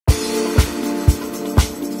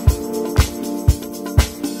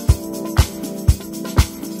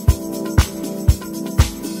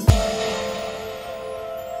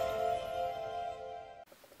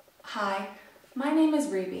name is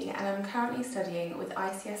Ruby and I'm currently studying with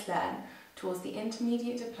ICS Learn towards the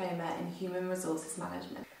Intermediate Diploma in Human Resources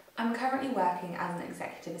Management. I'm currently working as an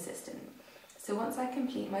executive assistant, so once I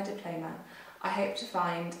complete my diploma, I hope to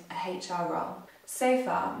find a HR role. So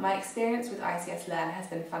far, my experience with ICS Learn has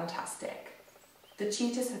been fantastic. The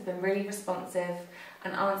tutors have been really responsive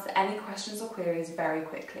and answer any questions or queries very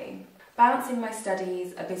quickly. Balancing my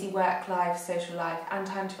studies, a busy work life, social life and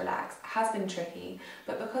time to relax has been tricky,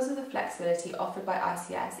 but because of the flexibility offered by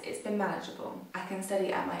ICS, it's been manageable. I can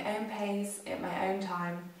study at my own pace, at my own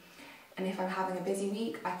time, and if I'm having a busy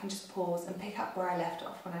week, I can just pause and pick up where I left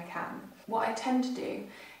off when I can. What I tend to do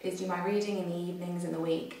is do my reading in the evenings in the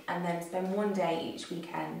week and then spend one day each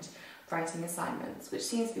weekend writing assignments, which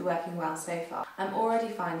seems to be working well so far. I'm already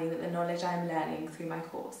finding that the knowledge I'm learning through my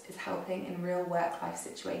course is helping in real work-life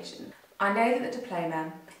situations. I know that the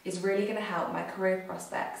diploma is really going to help my career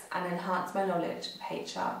prospects and enhance my knowledge of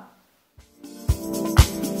HR.